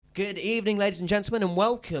Good evening, ladies and gentlemen, and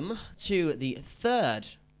welcome to the third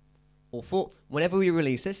or fourth, whenever we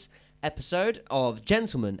release this, episode of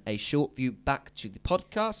Gentlemen, a short view back to the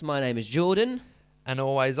podcast. My name is Jordan. And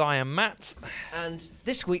always, I am Matt. And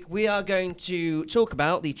this week we are going to talk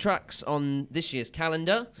about the tracks on this year's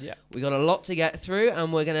calendar. Yeah. We got a lot to get through,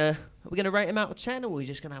 and we're gonna rate them out of 10, or are we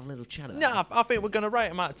just gonna have a little chat about them? No, I think we're going to rate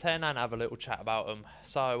them out of 10 and have a little chat about them.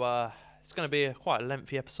 So it's going to be quite a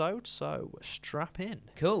lengthy episode, so strap in.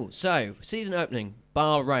 Cool. So, season opening,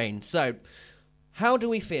 Bahrain. So, how do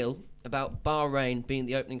we feel about Bahrain being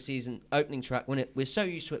the opening track when we're so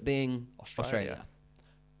used to it being Australia?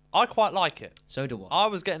 I quite like it. So do I. I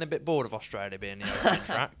was getting a bit bored of Australia being the opening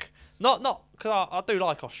track. Not because I do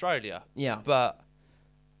like Australia. Yeah. But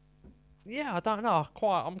yeah, I don't know.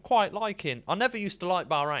 I'm quite liking. I never used to like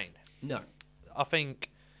Bahrain. No. I think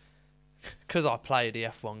because I play the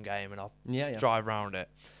F1 game and I drive around it.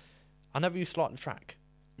 I never used to like the track.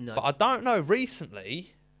 No. But I don't know.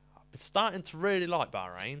 Recently, I've been starting to really like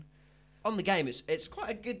Bahrain. On the game, it's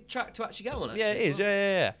quite a good track to actually go on. Actually, Yeah, it is.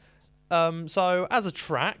 Yeah. So as a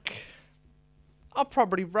track, I'll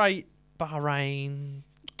probably rate Bahrain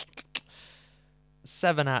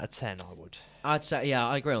 7 out of 10. I would. I'd say, yeah,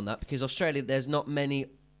 I agree on that, because Australia, there's not many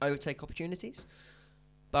overtake opportunities.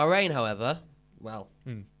 Bahrain, however, well,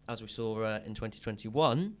 as we saw in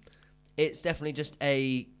 2021, it's definitely just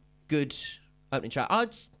a good opening track.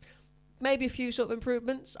 Maybe a few sort of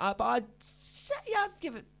improvements, but I'd say, I'd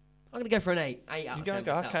give it. I'm going to go for an 8 out of 10. You're going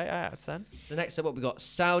to go, okay, 8 out of 10. So next up, what we got?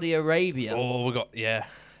 Saudi Arabia. Oh, we got,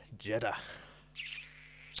 Jeddah.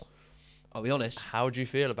 I'll be honest. How do you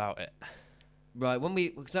feel about it? Right,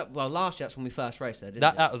 last year, that's when we first raced there,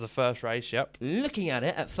 didn't it? That was the first race, yep. Looking at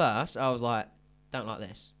it, at first, I was like, don't like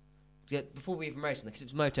this. Yeah, before we even raced it, because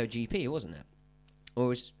it was MotoGP, wasn't it? Or it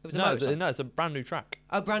was a motorcycle? It's a brand new track.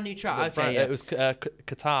 Oh, brand new track, okay, yeah. It was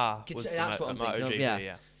Qatar. Was that's what I'm thinking of, MotoGP,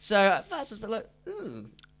 yeah. So at first I was a bit like,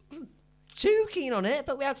 wasn't too keen on it,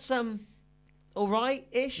 but we had some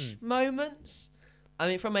alright-ish moments. I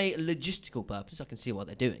mean, from a logistical purpose, I can see why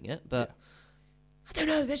they're doing it, but I don't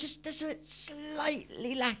know. There's something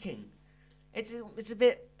slightly lacking. It's a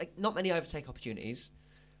bit not many overtake opportunities.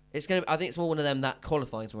 I think it's more one of them that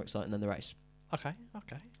qualifying's more exciting than the race. Okay.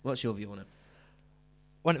 What's your view on it?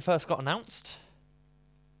 When it first got announced,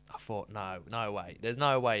 I thought, no way. There's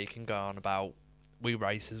no way you can go on about we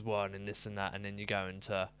race as one and this and that, and then you go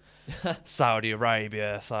into Saudi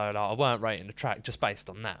Arabia. So I weren't rating the track just based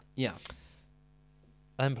on that. Yeah.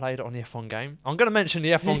 I then played it on the F1 game. I'm going to mention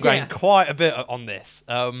the F1 game quite a bit on this.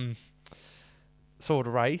 Saw the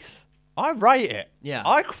race. I rate it. Yeah.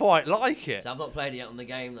 I quite like it. So I've not played it yet on the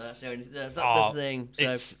game. That's the thing.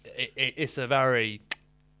 So it's a very...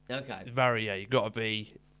 Okay. Very, you've got to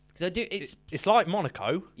be... Because it's like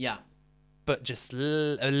Monaco. Yeah. But just a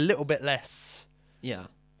little bit less... Yeah.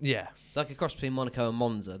 Yeah. It's like a cross between Monaco and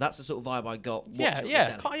Monza. That's the sort of vibe I got.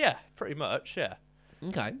 Yeah, pretty much, yeah.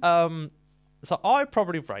 Okay. So I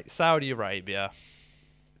probably rate Saudi Arabia.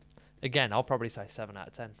 Again, I'll probably say 7 out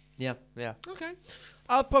of 10. Yeah. Yeah. Okay.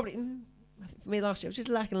 I'll probably... I think for me last year, it was just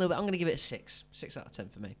lacking a little bit. I'm going to give it a 6. 6 out of 10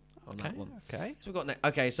 for me on that one. Okay. So we've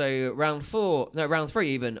got... so round 3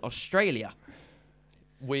 even, Australia.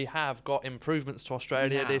 We have got improvements to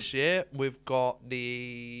Australia this year. We've got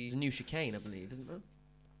There's a new chicane, I believe, isn't there?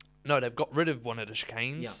 No, they've got rid of one of the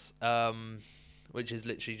chicanes, which is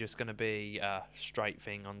literally just going to be a straight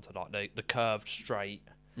thing onto like the curved straight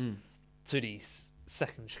to the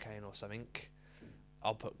second chicane or something.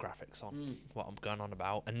 I'll put graphics on what I'm going on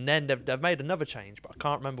about. And then they've made another change, but I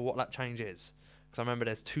can't remember what that change is. Because I remember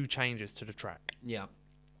there's 2 changes to the track. Yeah.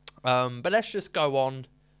 But let's just go on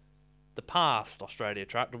the past Australia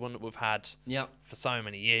track, the one that we've had for so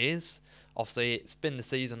many years. Obviously, it's been the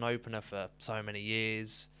season opener for so many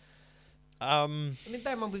years. I mean,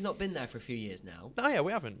 bear in mind, we've not been there for a few years now. Oh, yeah,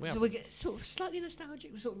 we haven't. So we're sort of slightly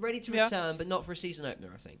nostalgic. We're sort of ready to return, but not for a season opener,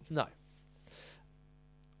 I think. No.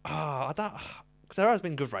 I don't... Because there has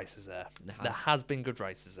been good races there. There has been good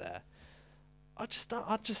races there.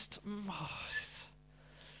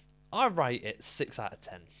 I rate it 6 out of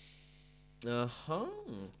 10. Uh-huh.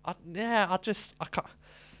 I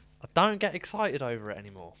don't get excited over it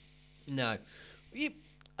anymore. No.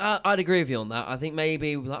 I'd agree with you on that. I think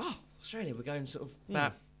maybe we're like, Australia, we're going sort of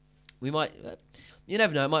back. We might... you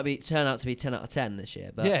never know. It might turn out to be 10 out of 10 this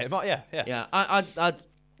year. But yeah, it might, yeah. Yeah, I'd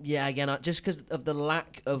again, just because of the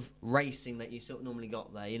lack of racing that you sort of normally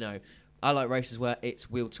got there, you know. I like races where it's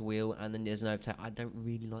wheel to wheel and then there's no overtake. I don't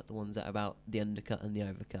really like the ones that are about the undercut and the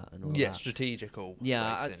overcut and all that. Yeah, strategical.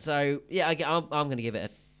 Yeah, so I'm going to give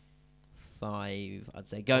it a 5. I'd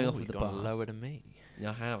say going off with the bars. Lower than me. Yeah,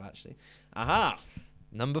 I have actually. Aha.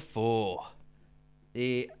 Number 4.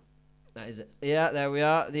 That is it. Yeah, there we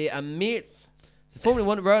are. The Formula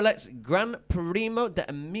 1 Rolex Gran Primo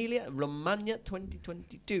d'Emilia Romagna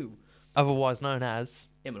 2022. Otherwise known as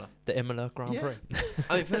Imola. the Imola Grand Prix.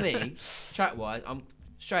 I mean, for me, track-wise, I'm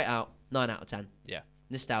straight out 9 out of 10. Yeah.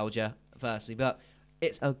 Nostalgia, firstly, but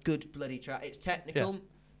it's a good bloody track. It's technical. Yeah.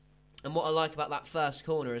 And what I like about that first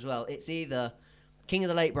corner as well, it's either king of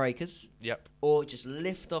the late breakers, yep, or just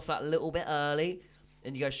lift off that little bit early,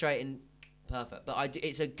 and you go straight in. Perfect. But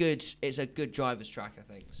it's a good driver's track, I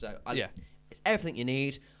think. So it's everything you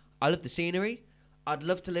need. I love the scenery. I'd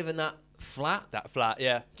love to live in that flat.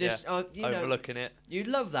 Yeah. Just overlooking it. You'd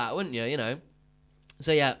love that, wouldn't you? You know.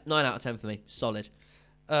 So yeah, 9 out of 10 for me. Solid.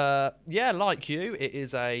 Yeah, like you,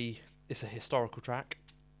 it's a historical track.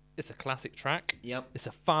 It's a classic track. Yep. It's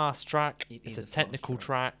a fast track. It's a technical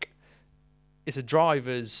track. It's a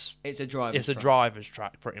driver's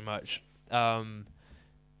track, pretty much.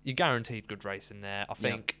 You're guaranteed good racing there. I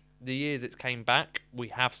think the years it's came back, we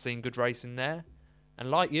have seen good racing there. And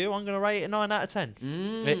like you, I'm going to rate it 9 out of 10.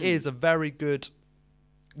 It is a very good...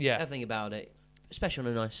 Yeah. Everything about it, especially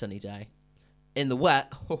on a nice sunny day. In the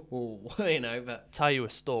wet, but... Tell you a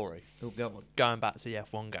story. Oh, go on. Going back to the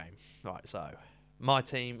F1 game. Right, so... My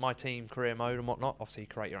team, career mode and whatnot, obviously you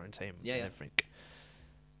create your own team and everything.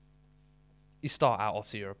 You start out,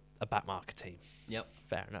 obviously you're a backmarker team. Yep.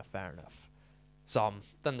 Fair enough. So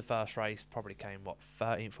done the first race, probably came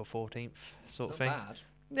 13th or 14th sort of thing. Not bad.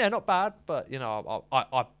 Yeah, not bad, but you know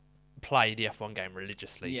I play the F1 game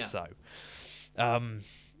religiously, so come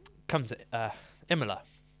to Imola.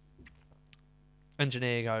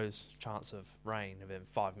 Engineer goes, chance of rain within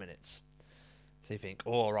 5 minutes. So you think,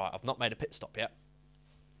 all right, I've not made a pit stop yet.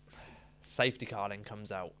 Safety car then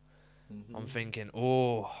comes out. Mm-hmm. I'm thinking,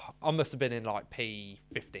 I must have been in like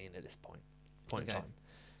P15 at this point in time.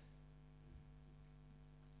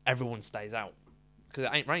 Everyone stays out because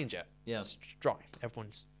it ain't rained yet. Yeah, it's dry.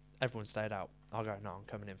 Everyone stayed out. I go, no, I'm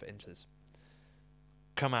coming in for inters.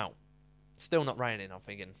 Come out, still not raining. I'm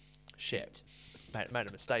thinking, shit, made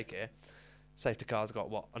a mistake here. Safety car's got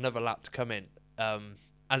another lap to come in.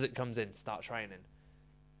 As it comes in, starts raining.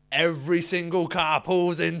 Every single car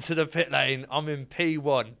pulls into the pit lane. I'm in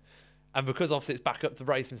P1, and because obviously it's back up to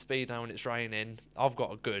racing speed now and it's raining, I've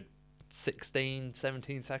got a good 16,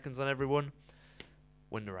 17 seconds on everyone.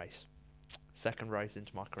 Win the race. Second race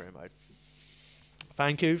into my career mode.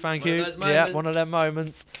 Thank you. Yeah, one of them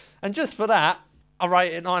moments. And just for that, I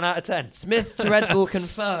rate it 9 out of 10. Smith to Red Bull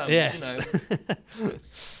confirmed. Yes. You know.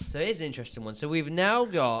 So it is an interesting one. So we've now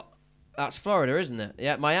got, that's Florida, isn't it?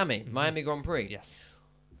 Yeah, Miami. Mm-hmm. Miami Grand Prix. Yes.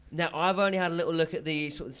 Now, I've only had a little look at the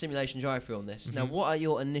sort of simulation drive-through on this. Mm-hmm. Now, what are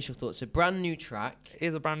your initial thoughts? A brand new track. It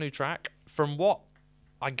is a brand new track. From what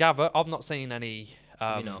I gather, I've not seen any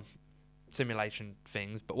simulation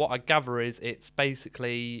things, but what I gather is it's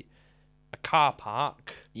basically a car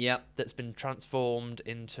park that's been transformed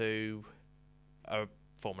into a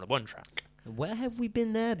Formula 1 track. Where have we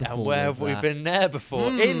been there before? And where have we been there before?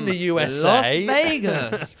 In the USA. Las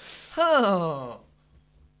Vegas.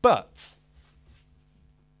 But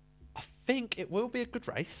I think it will be a good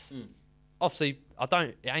race. Obviously, it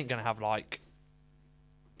ain't going to have like,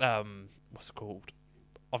 what's it called?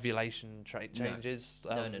 Ovulation changes.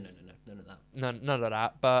 No. None of that. None of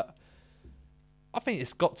that. But I think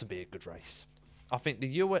it's got to be a good race. I think the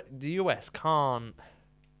US can't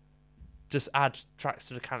just add tracks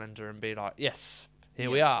to the calendar and be like, yes, here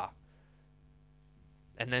we are.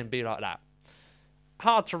 And then be like that.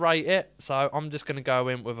 Hard to rate it, so I'm just going to go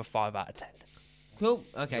in with a 5 out of 10. Cool.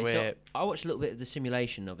 Okay, so I watched a little bit of the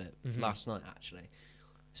simulation of it last night, actually.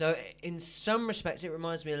 So in some respects, it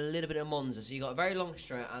reminds me a little bit of Monza. So you got a very long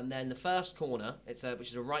straight, and then the first corner, which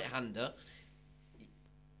is a right-hander.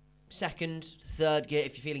 Second, third gear,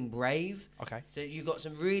 if you're feeling brave. Okay. So you've got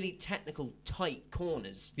some really technical, tight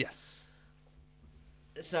corners. Yes.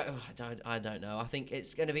 So I don't know. I think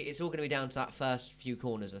it's all gonna be down to that first few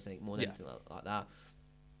corners. I think more than anything like that.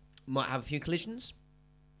 Might have a few collisions.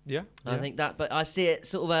 Yeah. I think that, but I see it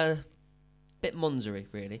sort of a bit Monza-y,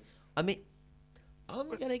 really. I mean, I'm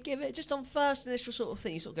gonna give it just on first initial sort of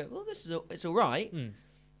thing. You sort of go, well, it's all right.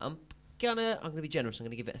 I'm gonna be generous. I'm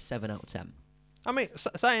gonna give it a 7 out of 10. I mean,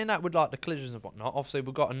 saying that with like the collisions and whatnot, obviously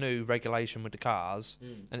we've got a new regulation with the cars,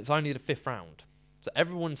 and it's only the 5th round, so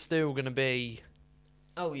everyone's still gonna be.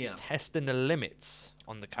 Oh yeah. Testing the limits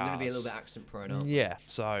on the cars. We're going to be a little bit accident prone, aren't we? Yeah,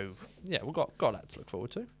 so we've got that to look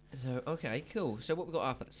forward to. So okay, cool. So what we got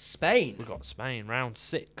after that? Spain. We've got Spain, round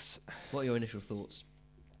 6. What are your initial thoughts?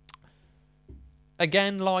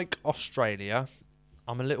 Again, like Australia,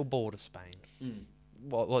 I'm a little bored of Spain.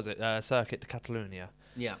 What was it? Circuit de Catalunya.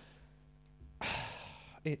 Yeah.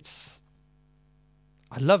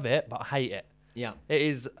 I love it, but I hate it. Yeah. It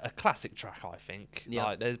is a classic track, I think. Yeah.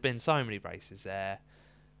 Like, there's been so many races there,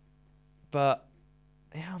 but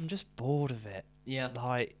yeah, I'm just bored of it. Yeah.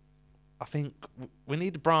 Like, I think we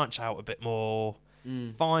need to branch out a bit more,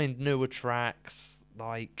 find newer tracks.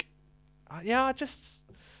 Like, I just,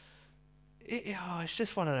 it's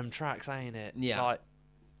just one of them tracks, ain't it? Yeah. Like,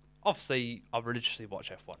 obviously, I religiously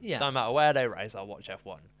watch F1. Yeah. No matter where they race, I watch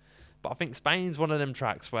F1. But I think Spain's one of them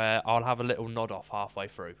tracks where I'll have a little nod off halfway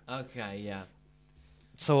through. Okay, yeah.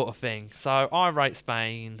 Sort of thing. So I rate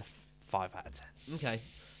Spain 5 out of 10. Okay.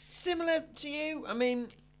 Similar to you. I mean,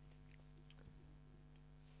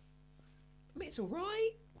 it's all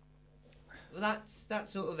right. Well,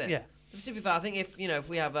 that's sort of it. Yeah. To be fair, I think if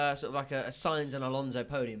we have sort of like a Sainz and Alonso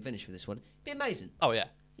podium finish for this one, it'd be amazing. Oh, yeah.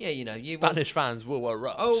 Yeah, you Spanish fans will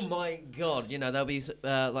erupt. Oh my God! There'll be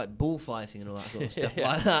like bullfighting and all that sort of stuff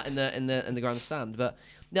like that in the grandstand. But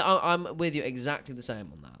no, I'm with you exactly the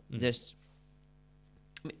same on that. Just,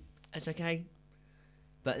 I mean, it's okay,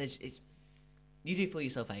 but it's you do feel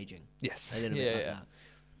yourself aging. Yes. A little bit like that.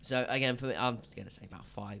 So again, for me, I'm going to say about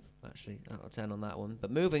 5 actually out of 10 on that one. But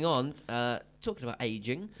moving on, talking about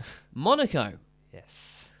aging, Monaco.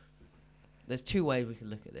 Yes. There's 2 ways we can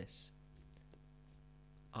look at this.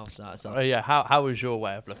 I'll start us off. Oh, yeah. How was your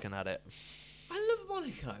way of looking at it? I love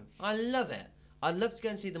Monaco. I love it. I'd love to go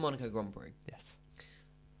and see the Monaco Grand Prix. Yes.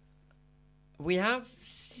 We have...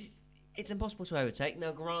 It's impossible to overtake.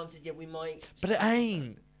 Now, granted, we might... But it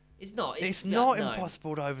ain't. It's not. It's not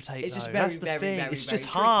impossible to overtake, It's just though. very, That's the very, thing. very, it's very just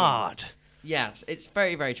tricky. hard. Yes, it's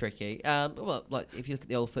very, very tricky. Well, like, if you look at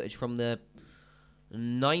the old footage from the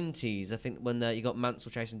 90s, I think when you got Mansell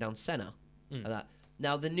chasing down Senna. Like that.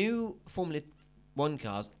 Now, the new Formula 1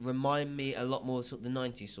 cars remind me a lot more sort of the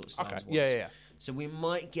 90s sort of styles. Okay. ones. Yeah. So we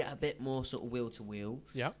might get a bit more sort of wheel to wheel.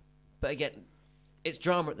 Yeah. But again, it's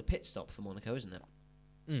drama at the pit stop for Monaco, isn't it?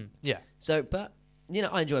 Yeah. So, but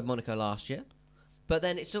I enjoyed Monaco last year, but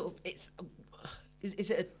then it's sort of it's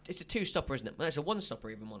a 2-stopper, isn't it? Well, it's a 1-stopper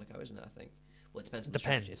even Monaco, isn't it? I think. Well, it depends on the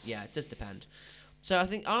strategies. Yeah, it does depend. So I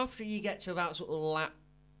think after you get to about sort of lap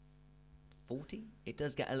 40, it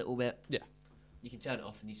does get a little bit. Yeah. You can turn it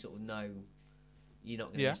off and you sort of know you're not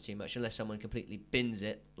going to miss too much unless someone completely bins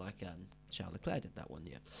it, like Charles Leclerc did that one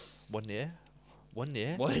year. 1 year. 1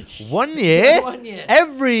 year. 1 year. 1 year.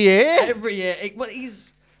 Every year. Every year.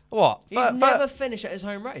 He's What? never finished at his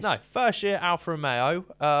home race. No, first year Alfa Romeo.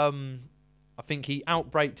 I think he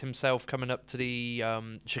outbraked himself coming up to the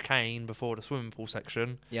chicane before the swimming pool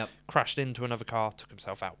section. Yep. Crashed into another car, took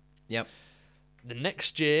himself out. Yep. The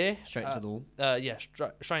next year, Straight into the wall.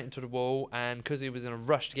 Straight into the wall, and because he was in a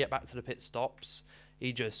rush to get back to the pit stops,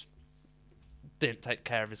 he just didn't take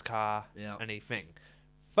care of his car. Anything.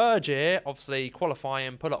 Third year, obviously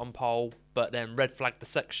qualifying, put it on pole, but then red flagged the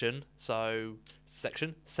session, so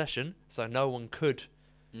no one could,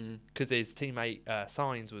 because his teammate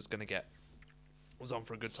Sainz was on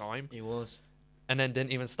for a good time. He was, and then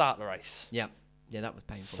didn't even start the race. Yeah, that was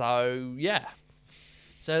painful. So yeah.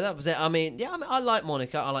 So that was it. I mean, I like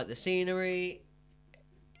Monaco. I like the scenery.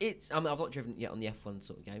 I've not driven yet on the F1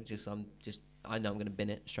 sort of game. I know I'm going to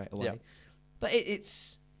bin it straight away. Yeah. But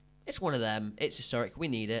it's one of them. It's historic. We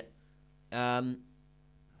need it.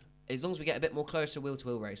 As long as we get a bit more closer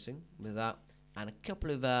wheel-to-wheel racing with that, and a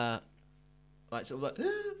couple of moments.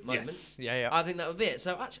 Yes. Yeah. I think that would be it.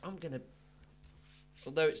 So actually, I'm going to...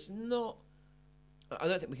 Although it's not... I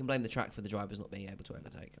don't think we can blame the track for the drivers not being able to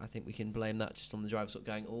overtake. I think we can blame that just on the driver sort of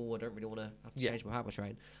going, I don't really want to have to change my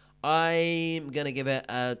powertrain. I'm going to give it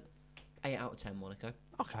a 8 out of 10 Monaco.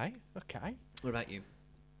 Okay. What about you?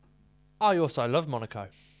 I also love Monaco.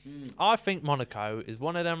 I think Monaco is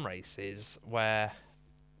one of them races where,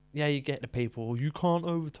 you get the people, you can't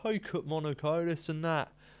overtake at Monaco, this and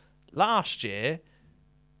that. Last year,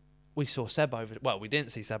 we saw Seb we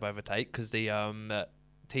didn't see Seb overtake because the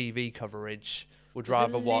TV coverage would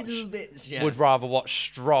rather watch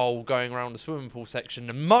Stroll going around the swimming pool section.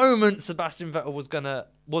 The moment Sebastian Vettel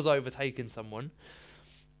was overtaking someone,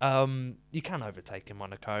 you can overtake in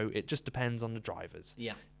Monaco. It just depends on the drivers.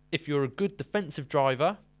 Yeah. If you're a good defensive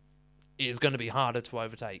driver, it is going to be harder to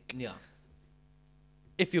overtake. Yeah.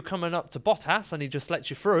 If you're coming up to Bottas and he just lets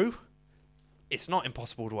you through, it's not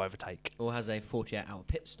impossible to overtake. Or has a 48-hour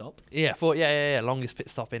pit stop. Yeah, longest pit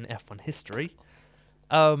stop in F1 history.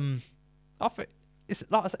 I think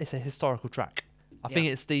it's a historical track. I think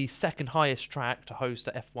it's the second highest track to host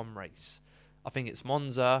an F1 race. I think it's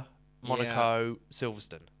Monza, Monaco,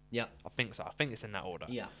 Silverstone. Yeah. I think so. I think it's in that order.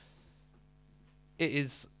 Yeah. It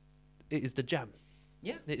is the gem.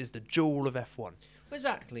 Yeah. It is the jewel of F1.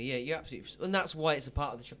 Exactly, yeah, you're absolutely... And that's why it's a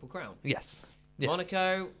part of the Triple Crown. Yes. Yeah.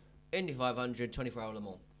 Monaco, Indy 500, 24-hour Le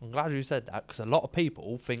Mans. I'm glad you said that because a lot of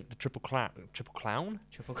people think the Triple Crown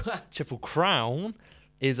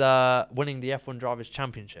is winning the F1 Drivers'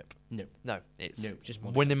 Championship. No, it's just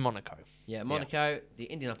Monaco. winning Monaco. Yeah, Monaco, the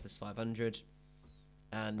Indianapolis 500,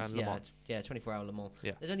 and Le Mans. 24-hour Le Mans.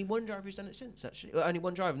 Yeah. There's only one driver who's done it since, actually. Well, only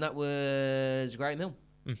one driver, and that was Graham Hill.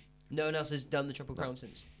 No one else has done the Triple Crown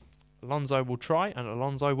since. Alonso will try, and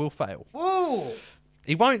Alonso will fail. Ooh!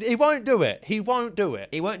 He won't do it. He won't do it.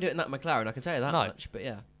 He won't do it in that McLaren, I can tell you that much. But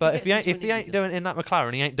yeah. But if he ain't doing it in that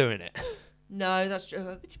McLaren, he ain't doing it. No, that's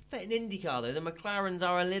true. But in IndyCar, though, the McLarens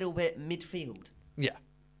are a little bit midfield. Yeah.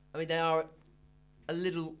 I mean, they are a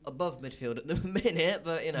little above midfield at the minute,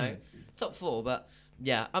 but, you know, top four. But,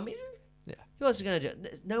 yeah, I mean, who else is going to do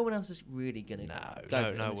it? No one else is really going to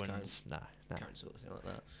go no for one's. No. current sort of thing like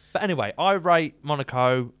that. But anyway, I rate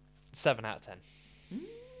Monaco 7 out of 10.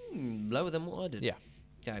 Lower than what I did. Yeah.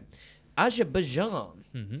 Okay. Azerbaijan.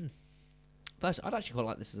 Mm-hmm. First, I'd actually quite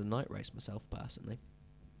like this as a night race myself, personally.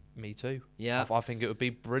 Me too. Yeah. I think it would be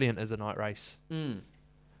brilliant as a night race. I've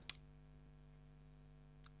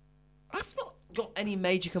not got any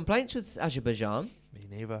major complaints with Azerbaijan. Me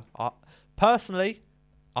neither. Personally,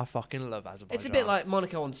 I fucking love Azerbaijan. It's a bit like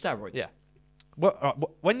Monaco on steroids. Yeah.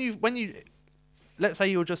 Well, when you, let's say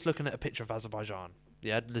you're just looking at a picture of Azerbaijan,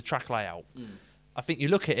 the track layout. I think you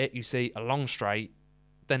look at it, you see a long straight,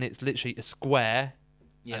 then it's literally a square,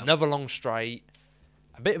 another long straight,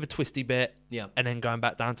 a bit of a twisty bit, and then going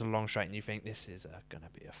back down to the long straight, and you think this is going to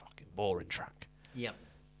be a fucking boring track. Yeah.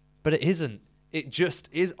 But it isn't. It just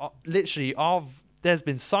is. Literally, there's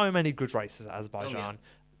been so many good races at Azerbaijan.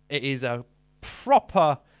 It is a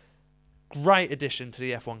proper great addition to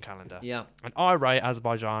the F1 calendar. Yeah. And I rate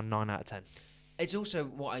Azerbaijan 9 out of 10. It's also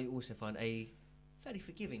what I also find a fairly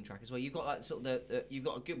forgiving track as well. You've got like sort of you've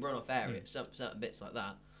got a good run-off area, certain bits like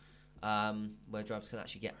that, where drivers can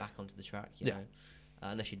actually get back onto the track. You know,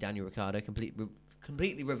 unless you're Daniel Ricciardo,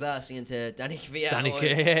 completely reversing into Danny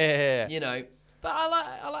Kvyat. You know, but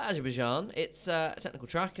I like Azerbaijan. It's a technical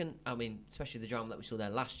track, and I mean, especially the drama that we saw there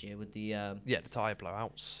last year with the the tyre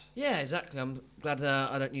blowouts. Yeah, exactly. I'm glad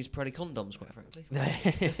I don't use Pirelli condoms, quite frankly.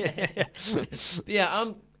 But yeah,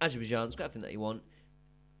 Azerbaijan. It's got everything that you want.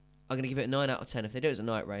 I'm going to give it a 9 out of 10. If they do it as a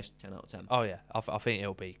night race, 10 out of 10. Oh, yeah. I think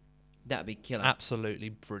it'll be... That'd be killer. Absolutely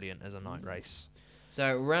brilliant as a night race.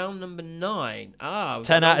 So, round number 9. 10 out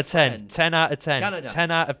of 10. 10 out of 10. Canada.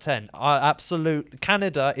 10 out of 10.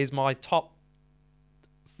 Canada is my top...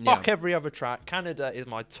 Fuck every other track. Canada is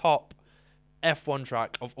my top F1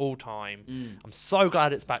 track of all time. I'm so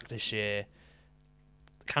glad it's back this year.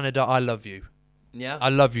 Canada, I love you. Yeah? I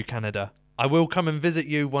love you, Canada. I will come and visit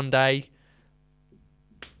you one day.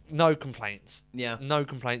 No complaints. Yeah. No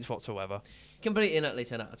complaints whatsoever. Completely and utterly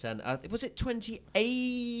 10 out of 10. Was it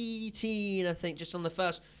 2018, I think, just on the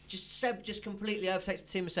first... Seb just completely overtakes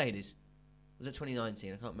the team Mercedes. Was it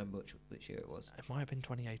 2019? I can't remember which year it was. It might have been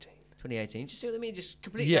 2018. 2018. Just see what I mean? Just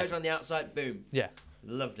completely goes around the outside, boom. Yeah.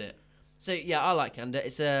 Loved it. So, yeah, I like Canada.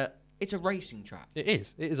 It's a racing track. It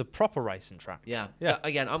is. It is a proper racing track. Yeah. So,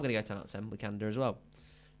 again, I'm going to go 10 out of 10 with Canada as well.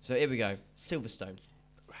 So, here we go. Silverstone.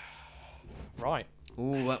 Right.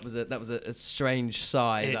 Ooh, that was a strange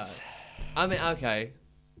sigh. I mean, okay.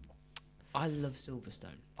 I love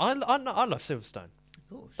Silverstone. I love Silverstone. Of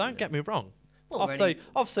course. Don't get me wrong. Well,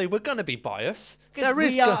 obviously, we're going to be biased.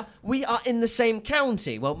 We are in the same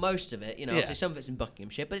county. Well, most of it, you know. Obviously, some of it's in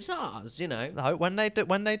Buckinghamshire, but it's ours, you know. No, when they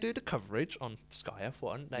do the coverage on Sky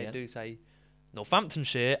F1, they do say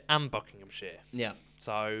Northamptonshire and Buckinghamshire. Yeah.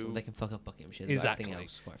 So they can fuck off Buckinghamshire. Exactly. Everything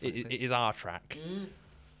else, quite it is our track.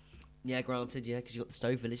 Yeah, granted. Yeah, because you've got the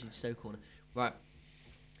Stowe Village and Stowe Corner. Right.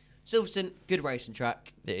 Silverstone, good racing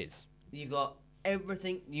track. It is. You've got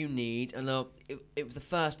everything you need, and it was the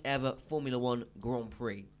first ever Formula One Grand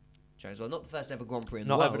Prix. As well, not the first ever Grand Prix in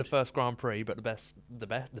the world. Not ever the first Grand Prix, but the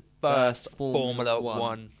first Formula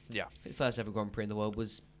One. Yeah. The first ever Grand Prix in the world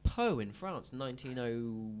was Pau in France,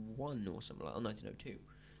 1901 or something like that, or 1902.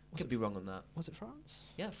 Could be wrong on that. Was it France?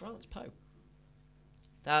 Yeah, France, Pau.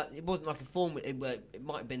 It wasn't like a form. It might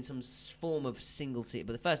have been some form of single seat,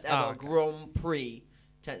 but the first ever Grand Prix,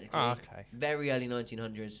 technically. Very early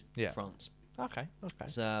 1900s, France. Okay.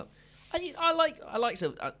 So, I like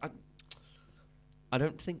so. I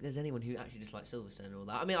don't think there's anyone who actually dislikes Silverstone and all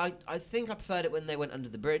that. I mean, I think I preferred it when they went under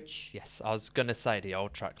the bridge. Yes, I was gonna say the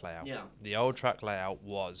old track layout. Yeah. The old track layout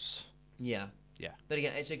was. Yeah. Yeah. But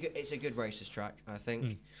again, it's a good races track, I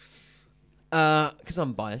think. Because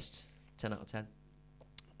I'm biased, 10 out of 10.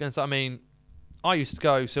 Yes, I mean, I used to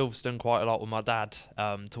go Silverstone quite a lot with my dad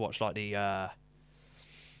to watch like the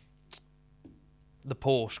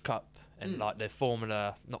Porsche Cup and like the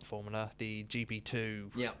the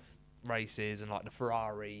GP2 Yeah. races and like the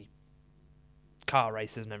Ferrari car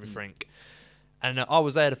races and everything. And I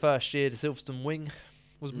was there the first year the Silverstone wing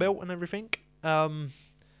was built and everything. Yeah,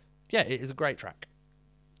 it is a great track.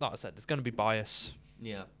 Like I said, there's going to be bias.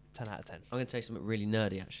 Yeah. 10 out of 10. I'm going to tell you something really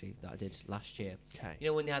nerdy, actually, that I did last year. Okay. You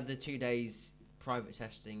know when they had the 2 days private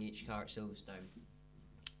testing each car at Silverstone?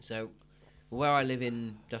 So, where I live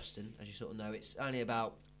in Dustin, as you sort of know, it's only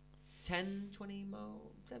about 10, 20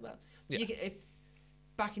 miles. About. Yeah. You could, if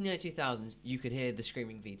back in the early 2000s, you could hear the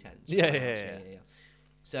screaming V10s. Yeah.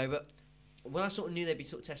 So, but when I sort of knew they'd be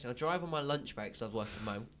sort of testing, I'd drive on my lunch break because I was working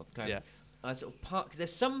from home. Yeah. I'd sort of park, because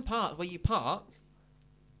there's some parts where you park,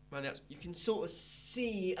 around the outs- you can sort of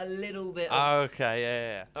see a little bit of... Okay,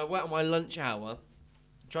 yeah. I went on my lunch hour,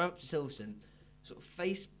 drive up to Silverstone, sort of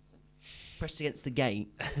face pressed against the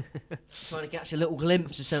gate, trying to catch a little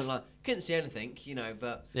glimpse of something like... Couldn't see anything, you know,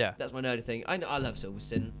 but Yeah. that's my nerdy thing. I love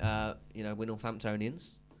Silverstone. You know, we're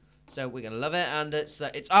Northamptonians, so we're going to love it, and it's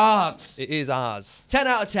ours! It is ours. 10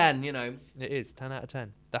 out of 10, you know. It is 10 out of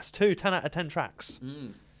 10. That's 2 10 out of 10 tracks.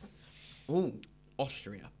 Ooh,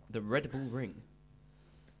 Austria, the Red Bull Ring.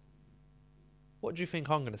 What do you think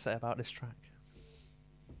I'm going to say about this track?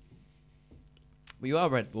 Well, you are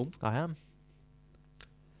Red Bull. I am.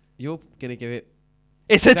 You're going to give it...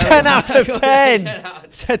 It's a 10 out of 10. 10 out of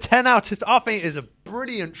It's a 10 out of... I think it is a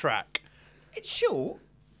brilliant track. It's short.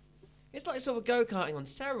 It's like sort of go-karting on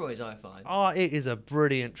steroids, I find. Oh, it is a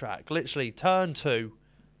brilliant track. Literally, turn 2.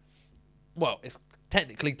 Well, it's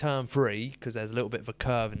technically turn 3 because there's a little bit of a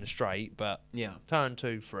curve in the straight, but Yeah. turn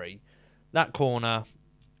 2, 3. That corner,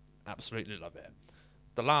 absolutely love it.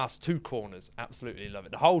 The last 2 corners, absolutely love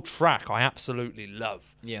it. The whole track, I absolutely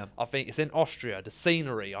love. Yeah. I think it's in Austria. The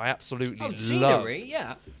scenery, I absolutely love. Scenery,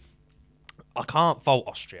 yeah. I can't fault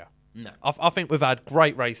Austria. No. I think we've had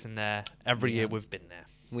great racing there every Yeah. year we've been there.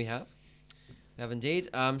 We have. We have indeed.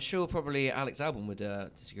 I'm sure probably Alex Albon would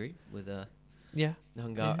disagree with Yeah.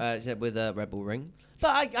 with Red Bull Ring.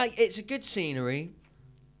 But it's a good scenery.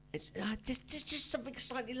 It's just something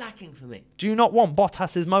slightly lacking for me. Do you not want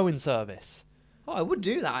Bottas's mowing service? Oh, I would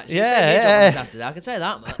do that, actually. Yeah, Save me a job yeah. on Saturday, I can say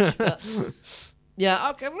that much. But yeah,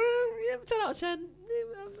 okay. Well, yeah, 10 out of 10.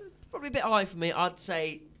 Probably a bit high for me. I'd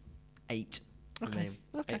say 8. Okay.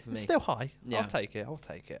 Okay. 8 for me. It's still high. Yeah. I'll take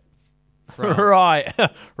it. France. Right.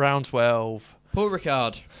 Round 12. Paul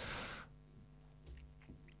Ricard.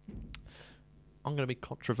 I'm going to be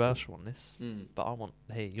controversial on this, but I want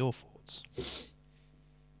to hear your thoughts.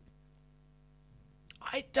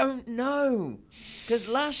 I don't know. Because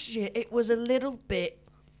last year it was a little bit...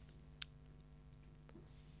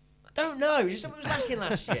 I don't know. Just something was lacking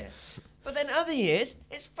last year. But then other years,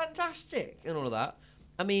 it's fantastic and all of that.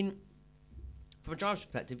 I mean, from a driver's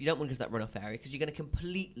perspective, you don't want to go to that runoff area because you're going to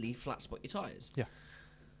completely flat spot your tyres. Yeah.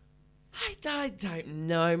 I don't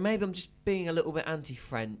know. Maybe I'm just being a little bit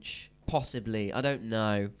anti-French. Possibly. I don't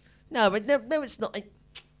know. No, but no, it's not. I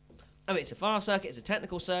mean, it's a fast circuit. It's a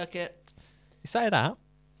technical circuit. You say that,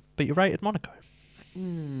 but you rated Monaco.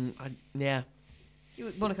 Yeah.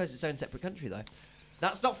 Monaco's its own separate country, though.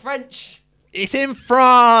 That's not French. It's in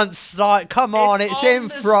France. Like, come on, it's in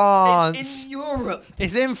France. It's in Europe.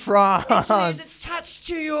 It's in France. It's attached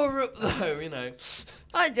to Europe, though. You know.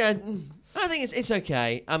 I think it's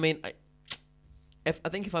okay. I mean, I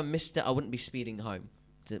think if I missed it, I wouldn't be speeding home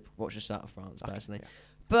to watch the start of France personally. Yeah.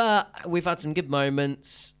 But we've had some good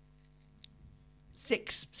moments.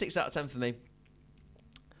 6 out of 10 for me.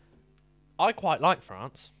 I quite like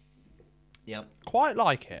France. Yep. Quite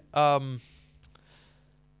like it.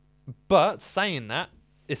 But saying that,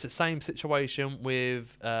 it's the same situation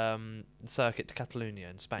with the circuit to Catalonia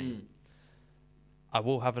in Spain. I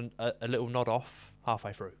will have a little nod off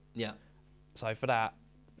halfway through. Yeah. So for that,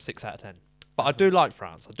 6 out of 10. But I do like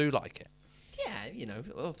France. I do like it. Yeah, you know,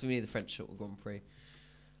 well, for me, the French sort of Grand Prix.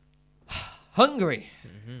 Hungary.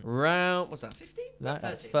 Round, what's that, 15? No,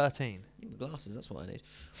 that's 13. Need my glasses, that's what I need.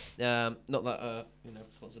 Not that,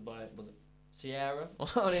 sponsored by, was it Sierra?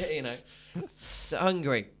 You know. So,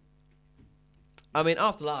 Hungary. I mean,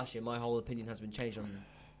 after last year, my whole opinion has been changed on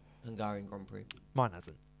the Hungarian Grand Prix. Mine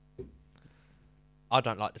hasn't. I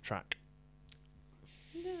don't like the track.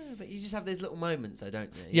 No, but you just have those little moments, though,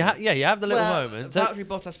 don't you? You have the little moments. Valtteri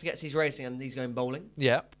Bottas forgets he's racing and he's going bowling,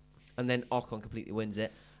 Yeah. and then Ocon completely wins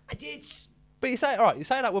it. But you say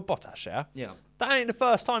that with Bottas, yeah? Yeah. That ain't the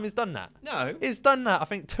first time he's done that. No. He's done that, I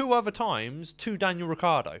think, 2 other times to Daniel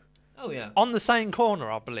Ricciardo. Oh, yeah. On the same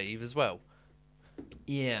corner, I believe, as well.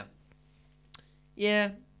 Yeah.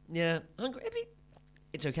 Hungary, I mean,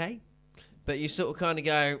 it's okay. But you sort of kind of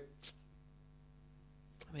go...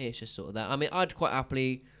 I mean, it's just sort of that. I mean, I'd quite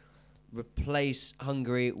happily replace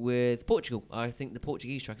Hungary with Portugal. I think the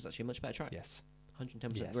Portuguese track is actually a much better track. Yes.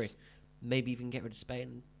 110% agree. Maybe even get rid of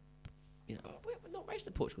Spain. You know, we're not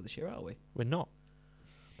racing Portugal this year, are we? We're not.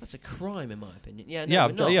 That's a crime, in my opinion. Yeah, no,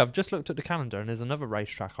 we're not. I've just looked at the calendar, and there's another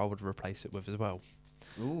racetrack I would replace it with as well.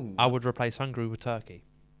 Ooh. I would replace Hungary with Turkey.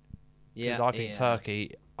 Yeah, Because I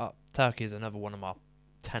think Turkey is another one of my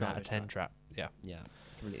 10 out of 10 track. Yeah. Yeah,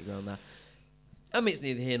 completely agree on that. I mean, it's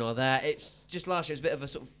neither here nor there. It's just last year was a bit of a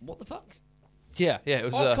sort of, what the fuck? Yeah, it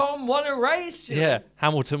was. Ocon won a race. You know? Yeah,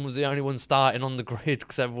 Hamilton was the only one starting on the grid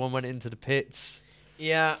because everyone went into the pits.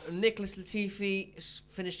 Yeah, Nicholas Latifi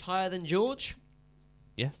finished higher than George.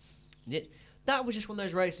 Yes. Yeah, that was just one of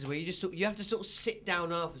those races where you just you have to sort of sit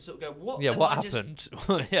down after and sort of go, what? Yeah, what happened?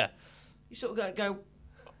 Yeah. You sort of go,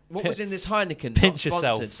 what was in this Heineken? Pinch Not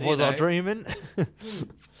yourself. sponsored, Was you I know? dreaming?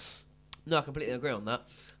 No, I completely agree on that.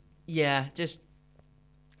 Yeah, just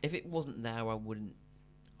if it wasn't there, I wouldn't.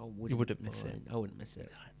 You wouldn't miss it. I wouldn't miss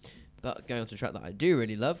it. But going on to a track that I do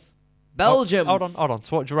really love, Belgium. Hold on.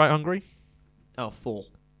 So what do you rate Hungary? Oh, 4.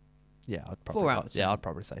 Yeah, I'd probably 4 out of 10. Yeah, I'd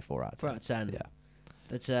probably say 4 out of 10. 4 out of 10. Yeah.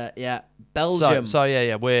 But yeah, Belgium. So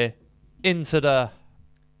we're into the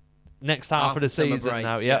next half After of the summer season break,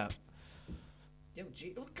 now. Yep. Yeah.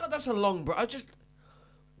 Oh, God, that's a long break. I just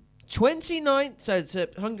 29th. So the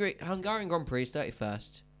Hungarian Grand Prix is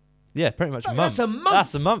 31st. Yeah, pretty much a month. That's a month.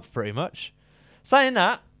 That's a month, pretty much. Saying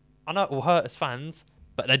that, I know it will hurt us fans,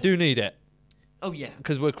 but they do need it Oh yeah.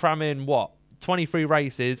 because we're cramming 23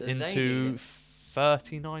 races They need into it.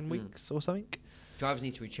 39 weeks or something. Drivers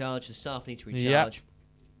need to recharge. The staff need to recharge. Yep.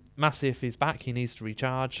 Massey, if he's back, he needs to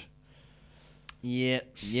recharge.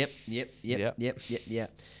 Yep.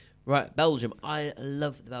 Right, Belgium. I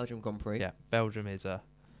love the Belgium Grand Prix. Yeah, Belgium is a.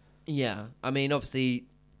 Yeah, I mean, obviously,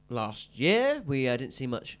 last year we didn't see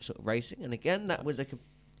much sort of racing, and again, that was a cock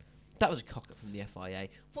up from the FIA.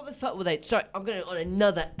 What the fuck were they? Sorry, I'm going on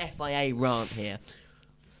another FIA rant here.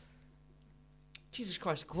 Jesus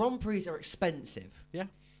Christ, Grand Prix are expensive. Yeah.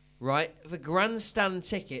 Right, for grandstand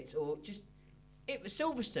tickets or just it was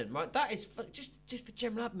Silverstone, right? That is just for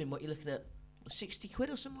general admin. What you're looking at, 60 quid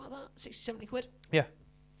or something like that, 60, 70 quid. Yeah.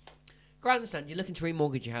 Grandstand, you're looking to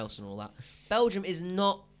remortgage your house and all that. Belgium is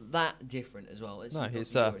not that different as well. It's not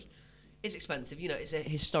Euros. It's expensive. You know, it's a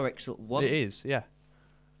historic sort of one. It is, yeah.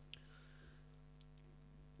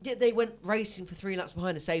 Yeah, they went racing for 3 laps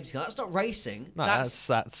behind a safety car. That's not racing. No,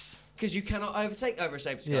 that's because you cannot overtake over a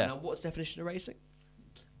safety car. Yeah. Now, what's the definition of racing?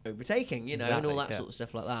 Overtaking, you know, Exactly, and all that sort of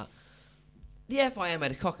stuff like that. The FIA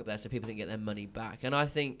made a cock up there so people didn't get their money back, and I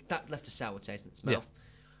think that left a sour taste in its mouth.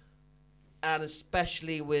 And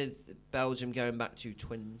especially with Belgium going back to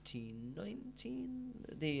 2019,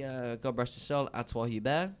 the God rest his soul, Artois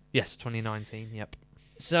Hubert. Yes, 2019. Yep.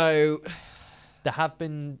 So There have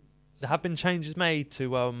been changes made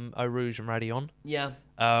to Eau Rouge and Raidillon. yeah,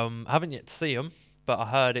 I haven't yet to see them, but I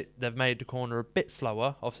heard they've made the corner a bit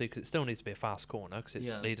slower, obviously because it still needs to be a fast corner because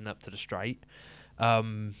it's leading up to the straight.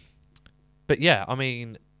 But yeah, I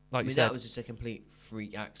mean, you said, that was just a complete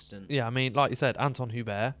freak accident. yeah, I mean, like you said, Anton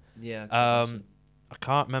Hubert. Yeah. I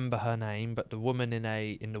can't remember her name, but the woman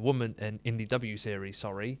in the W series,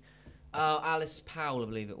 sorry. Alice Powell, I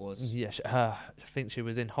believe it was. Yeah, I think she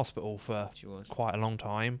was in hospital for She was. quite a long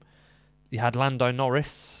time. You had Lando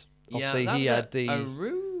Norris. Yeah, Obviously, that he was had the a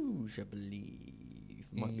Rouge, I believe.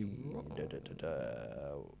 Might be wrong.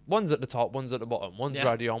 One's at the top, one's at the bottom. One's Yeah.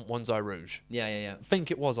 Raidillon, one's Eau Rouge. Yeah. I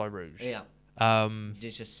think it was Eau Rouge. Yeah.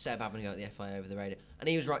 Just Seb having to go at the FIA over the radio. And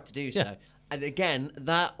he was right to do Yeah. so. And again,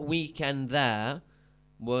 that weekend there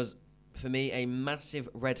was, for me, a massive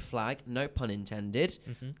red flag, no pun intended,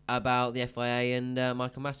 about the FIA and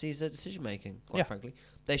Michael Massey's decision making, quite frankly.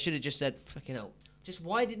 They should have just said, fucking hell. Just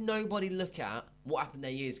why did nobody look at what happened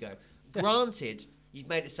there years ago? Yeah. Granted, you've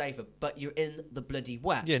made it safer, but you're in the bloody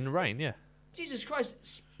wet. Yeah, in the rain, yeah. Jesus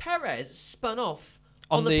Christ, Perez spun off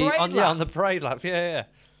on the parade lap. Yeah, on the parade lap, yeah.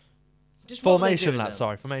 Just what were they Formation doing lap, there?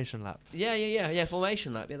 sorry, formation lap. Yeah,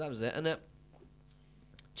 formation lap. Yeah, that was it. And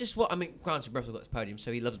just what I mean, granted, Russell got his podium,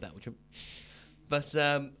 so he loves Belgium. But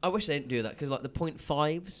I wish they didn't do that because like the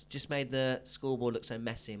 0.5s just made the scoreboard look so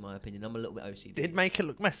messy. In my opinion, I'm a little bit OCD. Did make it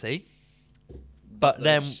look messy, but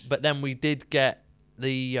then we did get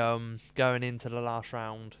the going into the last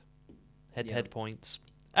round head-to-head points.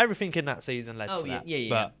 Everything in that season led to that. Yeah.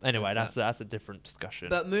 But anyway, that's a different discussion.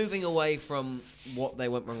 But moving away from what they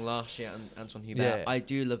went wrong last year and Anton Hubert, Yeah. I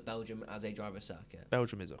do love Belgium as a driver circuit.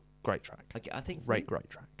 Belgium is a great track. I think Great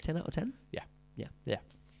track. 10 out of 10. Yeah.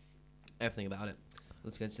 Everything about it.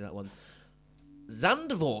 Let's go into that one.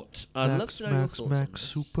 Zandvoort. I'd love to know your thoughts on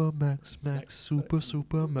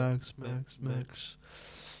this.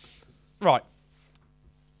 Right.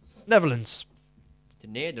 Netherlands. The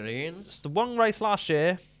Netherlands. It's the one race last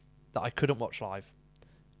year that I couldn't watch live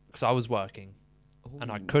because I was working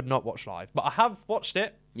and I could not watch live. But I have watched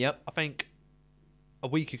it. Yep. I think a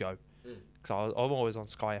week ago because I'm always on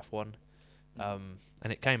Sky F1,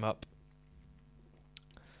 and it came up.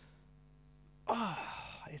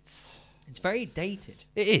 It's very dated.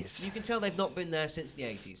 It is. You can tell they've not been there since the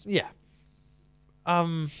 80s. Yeah.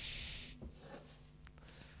 I'm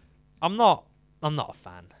not a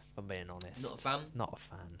fan, if I'm being honest. Not a fan? Not a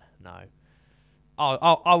fan, no.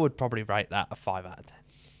 I would probably rate that a 5 out of 10.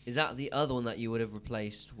 Is that the other one that you would have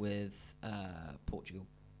replaced with Portugal?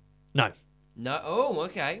 No. No. Oh,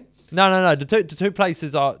 okay. No. The two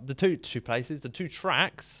places are the two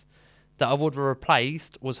tracks that I would have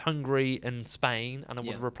replaced was Hungary and Spain, and I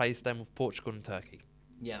would have replaced them with Portugal and Turkey.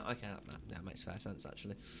 Yeah, okay, that makes fair sense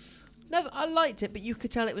actually. No, I liked it, but you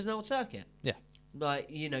could tell it was an old circuit. Yeah. Like,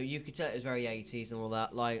 you could tell it was very 80s and all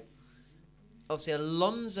that. Like, obviously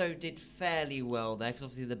Alonso did fairly well there, because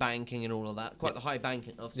obviously the banking and all of that, quite the high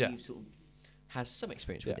banking. Obviously, he sort of has some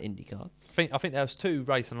experience with IndyCar. I think there was 2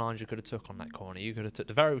 racing lines you could have took on that corner. You could have took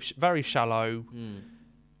the very shallow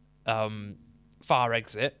far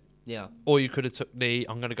exit. Yeah. Or you could have took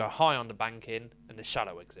I'm going to go high on the banking and the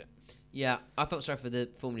shallow exit. Yeah, I felt sorry for the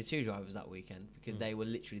Formula 2 drivers that weekend because they were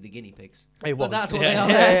literally the guinea pigs. It was. But that's what they are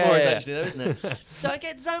there for, essentially, though, isn't it? So I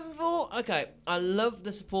get Zandvoort. Okay, I love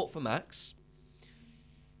the support for Max,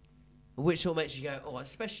 which sort of makes you go, oh,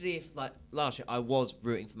 especially if, like, last year I was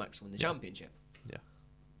rooting for Max to win the championship. Yeah.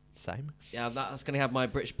 Same. Yeah, that's going to have my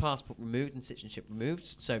British passport removed and citizenship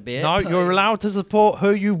removed, so be it. No, you're allowed to support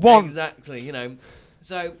who you want. Exactly,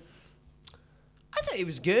 So, I thought it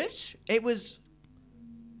was good. It was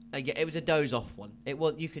a doze-off one.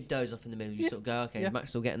 You could doze off in the middle. You sort of go, okay, is Max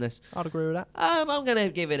still getting this? I'd agree with that. I'm gonna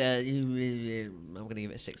give it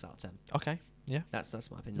a 6 out of 10. Okay, yeah. That's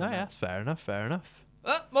my opinion. No, yeah, that's fair enough.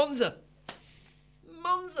 Monza.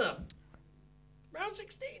 Round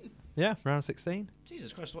 16. Yeah, round 16.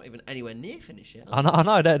 Jesus Christ, not even anywhere near finish yet. I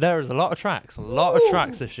know. There is a lot of tracks. A lot of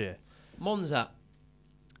tracks this year. Monza.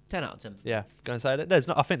 10 out of 10. Yeah, going to say that.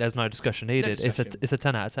 I think there's no discussion needed. discussion. It's a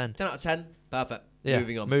 10 out of 10. 10 out of 10. Perfect. Yeah,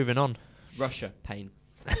 Moving on. Russia. Pain.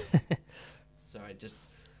 Sorry, just...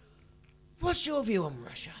 What's your view on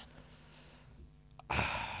Russia?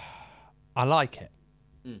 I like it,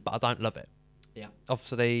 but I don't love it. Yeah.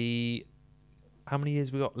 Obviously, how many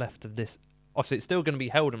years we got left of this? Obviously, it's still going to be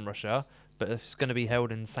held in Russia, but it's going to be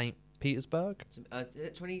held in St. Petersburg. Is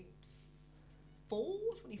it 24?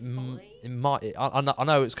 25? It might. I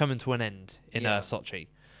know it's coming to an end in Sochi.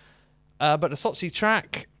 But the Sochi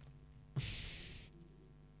track,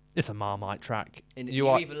 it's a Marmite track. You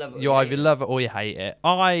either love it or you hate it.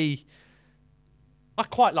 I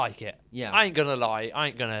quite like it. Yeah. I ain't gonna lie. I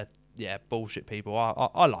ain't gonna bullshit people.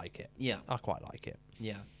 I like it. Yeah. I quite like it.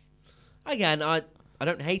 Yeah. Again, I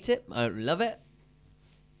don't hate it. I don't love it.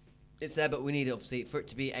 It's there, but we need, obviously, for it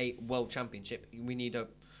to be a world championship, we need a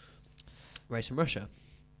race in Russia.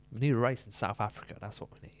 We need a race in South Africa. That's what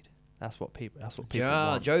we need. That's what people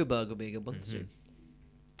want. Joburg will be a good one too.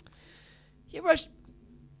 Yeah, Russia.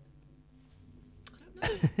 I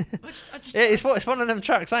don't know. It's one of them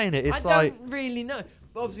tracks, ain't it? It's I don't really know.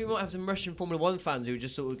 But obviously, we might have some Russian Formula 1 fans who are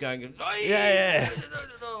just sort of going, yeah.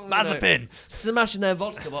 Mazepin. Smashing their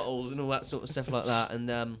vodka bottles and all that sort of stuff like that.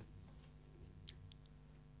 And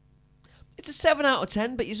it's a 7 out of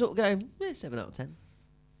 10, but you sort of go, 7 out of 10.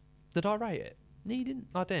 Did I rate it? No, you didn't.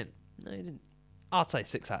 I didn't. No, you didn't. I'd say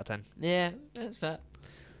 6 out of 10. Yeah, that's fair.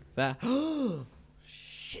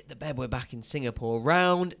 Shit the bed, we're back in Singapore.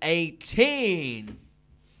 Round 18.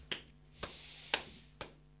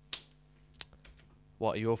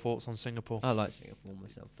 What are your thoughts on Singapore? I like Singapore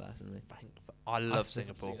myself, personally. I love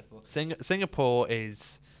Singapore. Singapore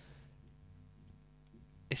is...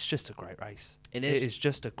 It's just a great race. It is. It is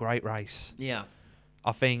just a great race. Yeah.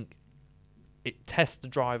 I think it tests the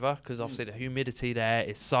driver because obviously the humidity there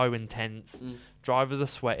is so intense. Drivers are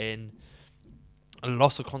sweating. A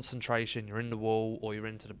loss of concentration. You're in the wall or you're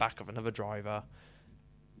into the back of another driver.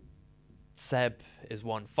 Seb has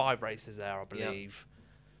won 5 races there, I believe.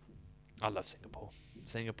 Yep. I love Singapore.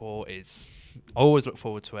 Singapore is... I always look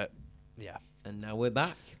forward to it. Yeah. And now we're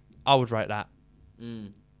back. I would rate that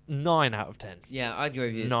 9 out of 10. Yeah, I'd agree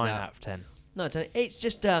with you. 9 out of 10. No, it's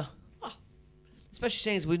just... especially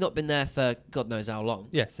since we've not been there for God knows how long.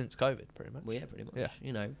 Yeah, since COVID, pretty much. Well, yeah, pretty much. Yeah.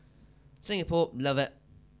 Singapore, love it.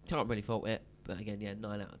 Can't really fault it. But again,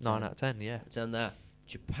 9 out of 10. 9 out of 10, yeah. It's on there.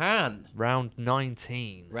 Japan. Round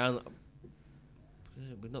 19.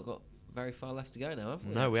 We've not got very far left to go now, have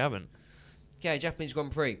we? No, we haven't. Okay, Japanese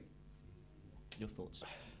Grand Prix. Your thoughts?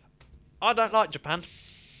 I don't like Japan.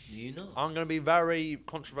 You not? I'm going to be very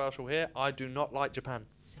controversial here. I do not like Japan.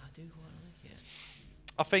 See, I do quite like it.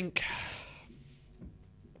 I think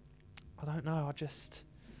I don't know. I just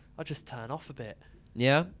turn off a bit.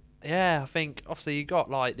 Yeah. Yeah, I think obviously you got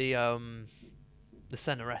like the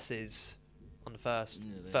center S's on the first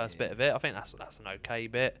bit of it. I think that's an okay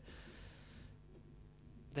bit.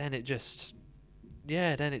 Then it just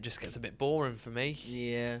gets a bit boring for me.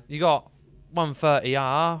 Yeah. You got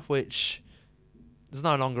 130R, which is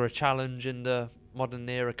no longer a challenge in the modern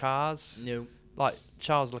era cars. No. Like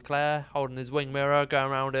Charles Leclerc holding his wing mirror,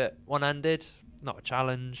 going around it one-handed. Not a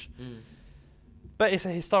challenge. But it's a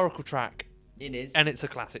historical track. It is. And it's a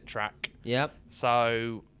classic track. Yep.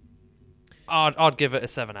 So I'd give it a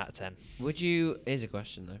 7 out of 10. Here's a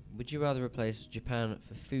question though. Would you rather replace Japan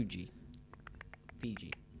for Fuji?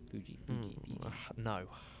 Fiji. No.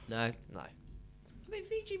 No. I No. mean,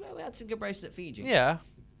 Fiji, well, we had some good races at Fiji. Yeah,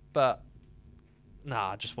 but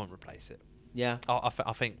I just won't replace it. Yeah. I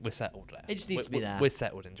think we're settled there. It just needs to be there. We're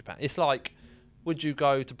settled in Japan. It's like, would you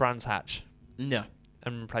go to Brands Hatch No.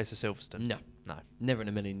 and replace with Silverstone? No. No. Never in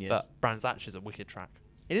a million years. But Brands Hatch is a wicked track.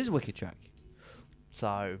 It is a wicked track.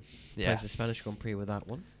 So, yeah. Place the Spanish Grand Prix with that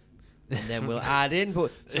one. And then we'll add in, so we're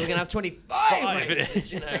going to have 25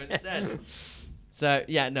 races, instead. So,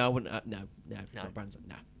 yeah, no, I wouldn't. No. Brands,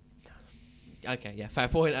 no. Okay, yeah, fair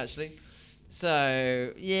point, actually.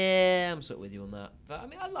 So, yeah, I'm sort of with you on that. But, I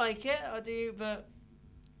mean, I like it, I do, but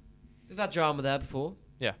we've had drama there before.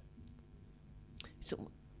 Yeah.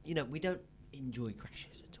 So, we don't enjoy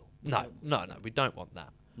crashes at all. No, we don't want that.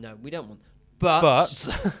 No, we don't want. But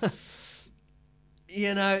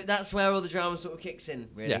that's where all the drama sort of kicks in,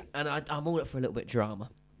 really. Yeah. And I'm all up for a little bit of drama.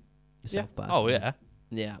 Yeah. Myself, Oh, yeah.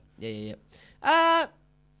 Yeah. I'm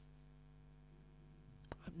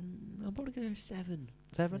probably going to go 7.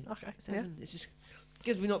 7? Okay. 7. It's just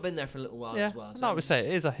because we've not been there for a little while Yeah. as well. No, I would say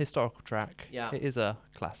it is a historical track. Yeah. It is a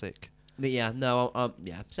classic. But yeah, no,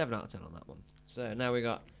 7 out of 10 on that one. So now we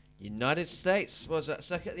got United States. Was that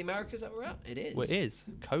second at the Americas that we're at? It is. Well, it is.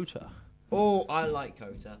 Kota. Oh, I like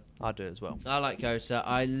Kota. I do as well. I like Kota.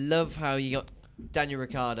 I love how you got Daniel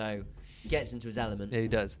Ricciardo gets into his element. Yeah, he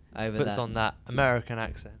does. Over Puts there. on that American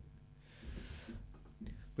accent.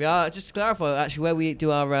 We are, just to clarify, actually, where we do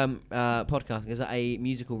our podcasting is at a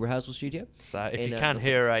musical rehearsal studio. So if you can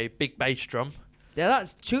hear a big bass drum, Yeah,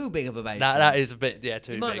 that's too big of a bass. that is a bit, too You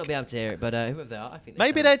big. might not be able to hear it, but whoever they are, I think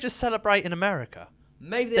Maybe they're just celebrating America.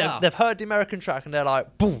 Maybe they are. They've heard the American track and they're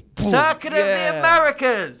like, boom, boom. Circuit of the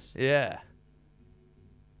Americas! Yeah.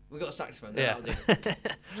 We've got a saxophone. Yeah. That'll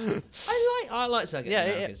do. I like Circuit of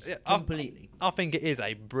the Americas. Yeah. Completely. I think it is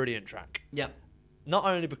a brilliant track. Yeah. Not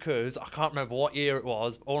only because I can't remember what year it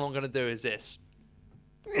was, but all I'm going to do is this.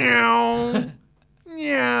 Meow.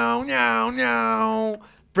 Meow, meow, meow.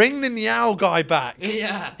 Bring the meow guy back.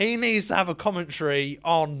 Yeah. He needs to have a commentary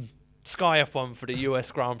on Sky F1 for the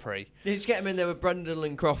US Grand Prix. You just get him in there with Brundle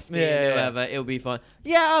and Crofty Yeah. and whoever, it'll be fine.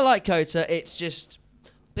 Yeah, I like Kota. It's just, I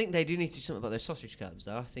think they do need to do something about those sausage curbs,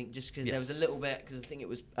 though. I think just because there was a little bit, because I think it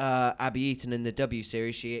was Abby Eaton in the W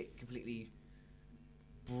series, she completely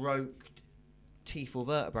broke teeth or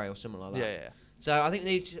vertebrae or something like that. Yeah. So I think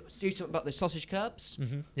they need to do something about the sausage curbs.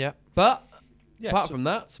 Mm-hmm. Yeah. But Yeah, apart from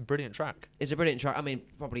that, it's a brilliant track. it's a brilliant track. I mean,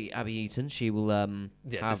 probably Abby Eaton. She will have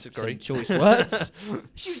disagree. some choice words.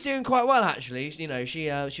 She was doing quite well, actually. She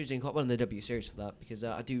was doing quite well in the W series for that, because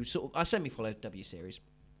I semi-follow W series.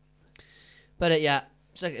 But yeah,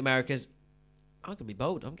 Second Americas. I'm gonna be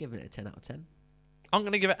bold. I'm giving it a 10 out of 10. I'm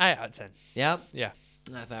going to give it 8 out of 10. Yeah. Yeah.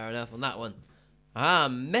 No, fair enough on that one.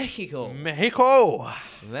 Mexico. Mexico.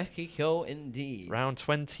 Mexico, indeed. Round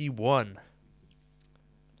 21.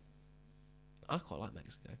 I quite like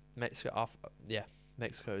Mexico.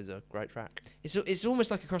 Mexico is a great track. It's almost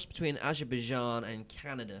like a cross between Azerbaijan and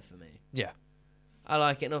Canada for me. Yeah. I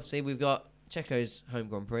like it, and obviously we've got Checo's home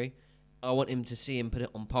Grand Prix. I want him to see him put it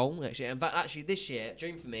on pole next year. In fact, actually, this year,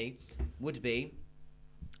 dream for me would be,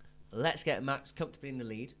 let's get Max comfortably in the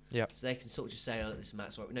lead. Yeah. So they can sort of just say, oh, listen,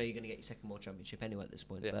 Max, right, we know you're going to get your second World Championship anyway at this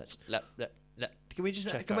point. Yeah. But can we just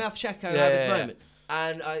Checo. can we have Checo Yeah, at this yeah. moment?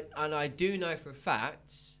 And I do know for a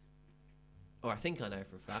fact, or I think I know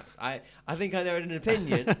for a fact, I think I know an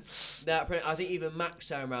opinion that I think even Max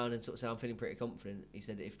turned around and sort of said, I'm feeling pretty confident. He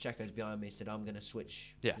said, if Checo's behind me, he said, I'm going to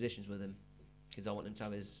switch positions with him because I want him to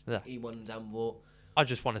have his E1 down Vought. I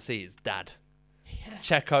just want to see his dad. Yeah.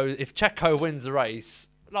 Checo, if Checo wins the race,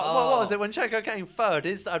 like what was it when Checo came third?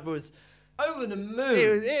 His dad was over the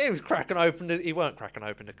moon. He was cracking open. He weren't cracking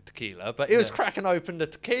open the tequila, but he was cracking open the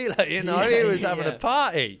tequila. You know, he was having a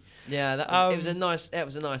party. Yeah, it was a nice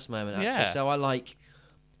moment actually. Yeah. So I like,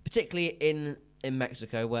 particularly in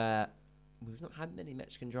Mexico, where we've not had many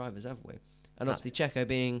Mexican drivers, have we? And No. obviously Checo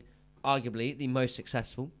being arguably the most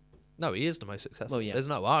successful. No, he is the most successful. Well, yeah. There's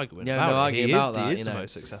no arguing No, about no it. arguing He about is, that, he is you the know.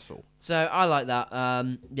 most successful. So I like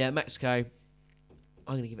that. Yeah, Mexico.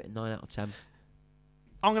 I'm going to give it a 9 out of 10.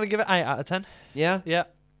 I'm going to give it 8 out of 10. Yeah? Yeah.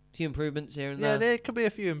 A few improvements here and Yeah, there. there could be a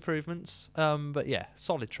few improvements. But yeah,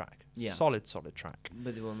 solid track. Yeah. Solid track.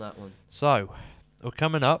 With you on that one. So, we're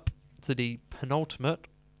coming up to the penultimate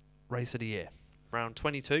race of the year. Round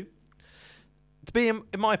 22. To be, in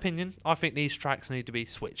my opinion, I think these tracks need to be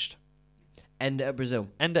switched. End at Brazil.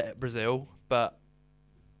 End at Brazil, but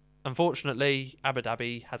unfortunately, Abu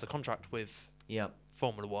Dhabi has a contract with Yeah.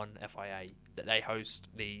 Formula One FIA that they host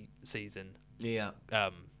the season Yeah.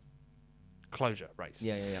 closure race.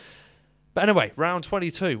 Yeah. But anyway, round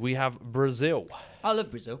 22, we have Brazil. I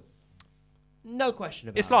love Brazil. No question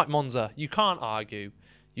about it. It's like Monza. You can't argue.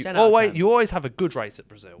 10 out of 10. You always have a good race at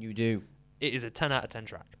Brazil. You do. It is a 10 out of 10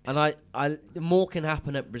 track. And I more can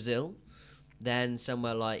happen at Brazil than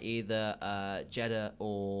somewhere like either Jeddah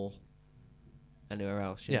or anywhere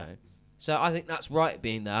else, you know. So I think that's right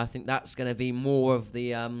being there. I think that's going to be more of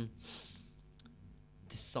the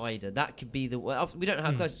decider. That could be the... We don't know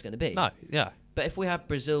how close it's going to be. No, yeah. But if we had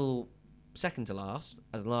Brazil second to last,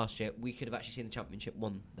 as last year, we could have actually seen the championship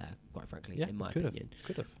won there, quite frankly, in my opinion.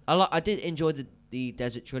 Could have. I did enjoy the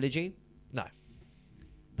Desert Trilogy. No.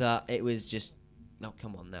 But it was just... Oh,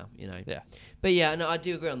 come on now, you know. Yeah. But yeah, no, I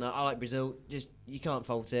do agree on that. I like Brazil. Just, you can't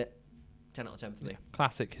fault it. 10 out of 10 for me.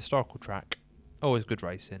 Classic historical track. Always good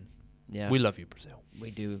racing. Yeah. We love you, Brazil.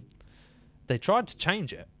 We do. They tried to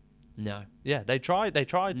change it. No. Yeah, they tried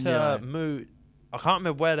to No. move. I can't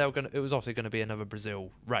remember where they were going to... It was obviously going to be another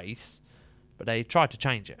Brazil race. But they tried to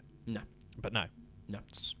change it. No. But no. No.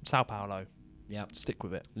 Sao Paulo. Yeah. Stick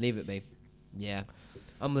with it. Leave it be. Yeah.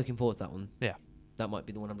 I'm looking forward to that one. Yeah. That might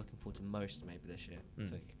be the one I'm looking forward to most maybe this year, I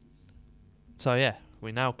think. So yeah,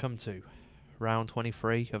 we now come to round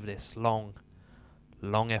 23 of this long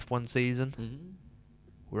F1 season. Mm-hmm.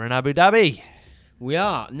 We're in Abu Dhabi. We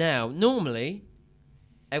are. Now, normally,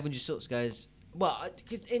 everyone just sort of goes, well,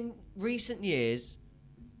 because in recent years,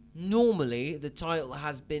 normally the title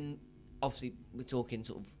has been, obviously we're talking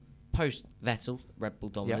sort of post-Vettel, Red Bull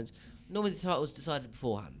dominance. Normally the title was decided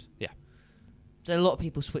beforehand. Yeah. So a lot of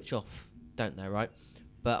people switch off, don't they, right?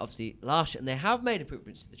 But obviously last year, and they have made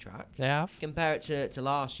improvements to the track. They have. Compare it to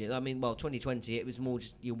last year. I mean, well, 2020, it was more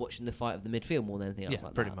just you're watching the fight of the midfield more than anything else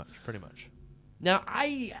like that. Pretty much. Now,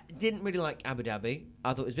 I didn't really like Abu Dhabi.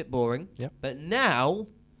 I thought it was a bit boring. Yep. But now,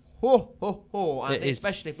 I think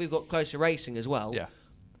especially if we've got closer racing as well,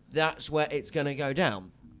 that's where it's going to go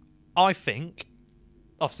down. I think,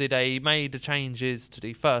 obviously, they made the changes to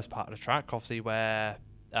the first part of the track, obviously, where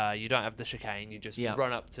you don't have the chicane, you just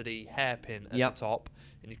run up to the hairpin at the top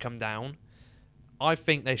and you come down. I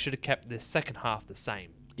think they should have kept this second half the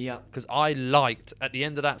same. Yeah. Because I liked, at the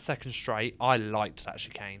end of that second straight, I liked that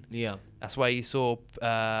chicane. Yeah. That's where you saw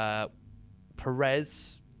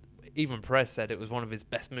Perez. Even Perez said it was one of his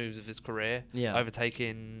best moves of his career. Yeah.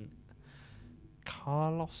 Overtaking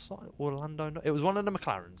Carlos or Lando. It was one of the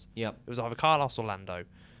McLarens. Yep. It was either Carlos or Lando.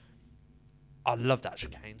 I love that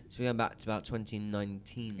chicane. So we're going back to about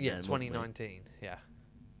 2019. Yeah, then, 2019. Yeah.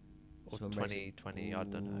 Or So when 2020, I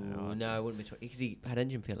don't know. No, it wouldn't be 20 because he had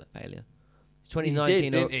engine failure. He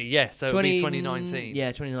 2019 did, didn't he? Yeah, so it would be 2019.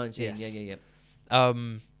 Yeah, 2019. Yes. Yeah.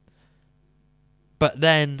 But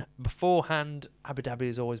then beforehand, Abu Dhabi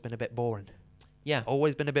has always been a bit boring. Yeah. It's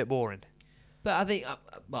always been a bit boring. But I think, I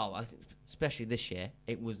think especially this year,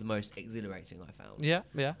 it was the most exhilarating I found. Yeah,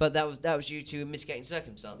 yeah. But that was due to mitigating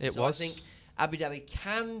circumstances. It so was. I think Abu Dhabi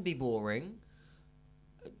can be boring,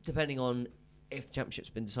 depending on if the championship's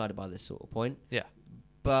been decided by this sort of point. Yeah.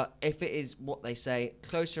 But if it is what they say,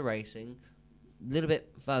 closer racing, a little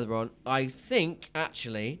bit further on, I think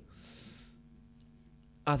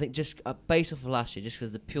just based off of last year, just because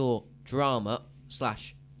of the pure drama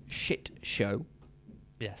 / shit show,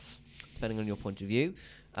 Yes. depending on your point of view,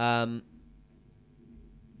 10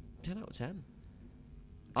 out of 10.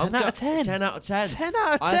 10 out of 10? 10 out of 10. 10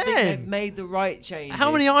 out of 10? I think they've made the right changes.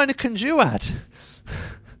 How many Heinekens you had?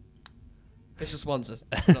 Official sponsors.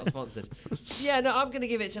 Not sponsored. Yeah, no, I'm going to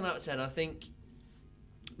give it 10 out of 10, I think.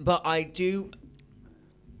 But I think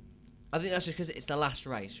that's just because it's the last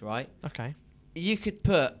race, right? Okay. You could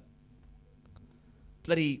put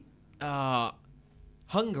bloody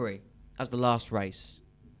Hungary as the last race.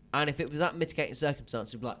 And if it was that mitigating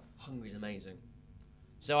circumstance, it'd be like, Hungary's amazing.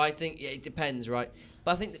 So I think it depends, right?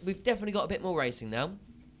 But I think that we've definitely got a bit more racing now.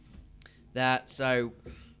 If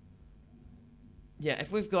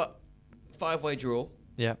we've got 5-way draw.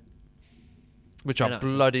 Yeah. Which I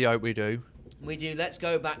bloody hope we do. We do. Let's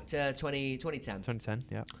go back to 2010. 2010,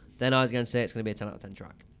 yeah. Then I was going to say it's going to be a 10 out of 10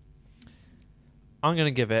 track. I'm going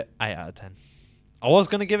to give it 8 out of 10. I was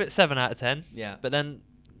going to give it 7 out of 10. Yeah. But then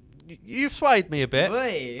you've swayed me a bit.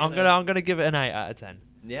 Wait, I'm gonna give it an 8 out of 10.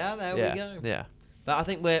 Yeah, there we go. Yeah. But I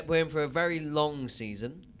think we're in for a very long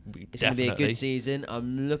season. It's going to be a good season.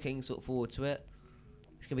 I'm looking sort of forward to it.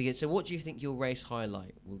 It's going to be good. So what do you think your race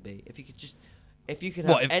highlight will be? If you could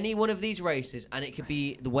have any one of these races and it could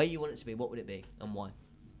be the way you want it to be, what would it be and why?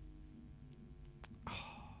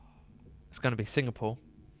 It's going to be Singapore.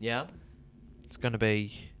 Yeah. It's going to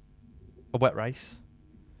be a wet race.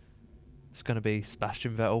 It's going to be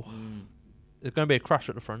Sebastian Vettel. There's going to be a crash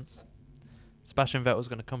at the front. Sebastian Vettel's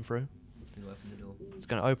going to come through. Open the door. It's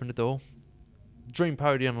going to open the door. Dream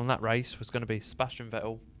podium on that race was going to be Sebastian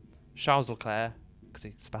Vettel, Charles Leclerc, because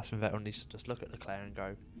Sebastian Vettel needs to just look at Leclerc and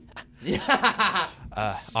go,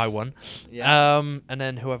 I won. Yeah. And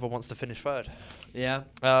then whoever wants to finish third. Yeah.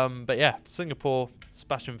 But yeah, Singapore,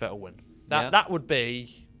 Sebastian Vettel win. That would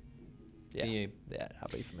be... Yeah. For you. Yeah,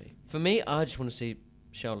 that'd be for me. For me, I just want to see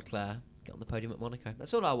Charles Leclerc get on the podium at Monaco.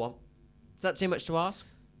 That's all I want. Is that too much to ask?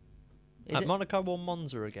 At Monaco or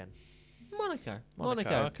Monza again? Monaco.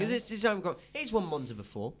 Okay. Because it's his own... He's won Monza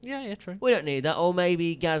before. Yeah, true. We don't need that. Or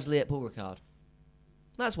maybe Gasly at Paul Ricard.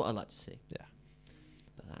 That's what I'd like to see. Yeah.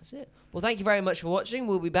 But that's it. Well, thank you very much for watching.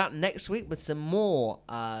 We'll be back next week with some more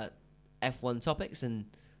F1 topics and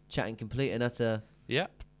chatting complete and utter...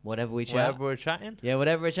 Yep. Whatever we chat. Whatever we're chatting. Yeah,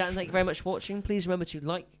 whatever we're chatting. Thank you very much for watching. Please remember to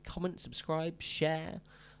like, comment, subscribe, share,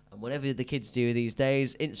 and whatever the kids do these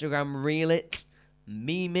days. Instagram, reel it,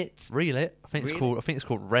 meme it. Reel it? I think it's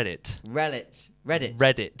called Reddit. Reddit.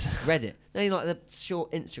 No, you like the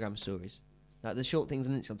short Instagram stories. Like the short things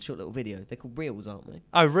on Instagram, the short little videos. They're called reels, aren't they?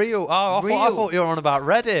 Oh, reel. Oh, I thought you were on about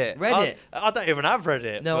Reddit. Reddit. I don't even have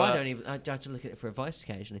Reddit. No, I don't even. I have to look at it for advice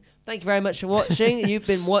occasionally. Thank you very much for watching. You've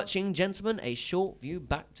been watching, gentlemen, a short view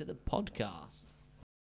back to the podcast.